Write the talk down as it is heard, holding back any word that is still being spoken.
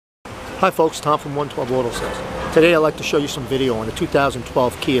Hi folks, Tom from 112 Auto Sales. Today I'd like to show you some video on the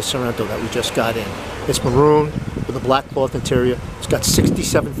 2012 Kia Sorrento that we just got in. It's maroon with a black cloth interior. It's got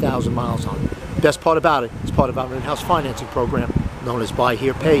 67,000 miles on it. Best part about it, it's part of our in-house financing program known as Buy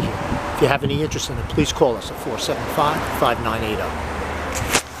Here, Pay Here. If you have any interest in it, please call us at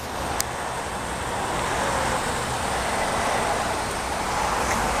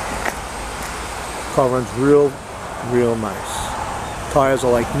 475-5980. Car runs real nice. Tires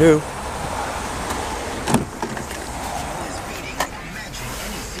are like new.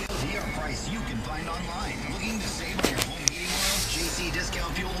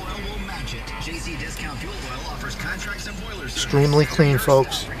 Extremely clean,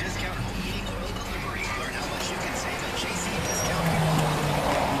 folks.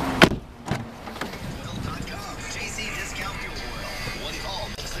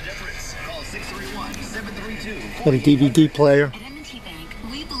 Got a DVD player.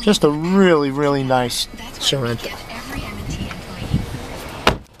 Just a really nice Sorrento.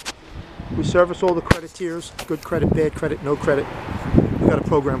 We service all the credit tiers, good credit, bad credit, no credit. We got a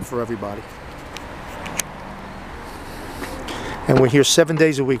program for everybody. And we're here 7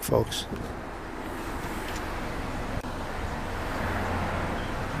 days a week, folks.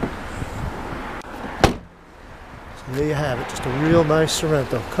 So there you have it, just a real nice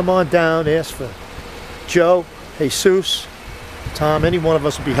Sorrento. Come on down, ask for Joe, Jesus, Tom, any one of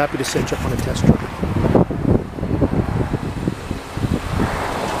us would be happy to set you up on a test drive.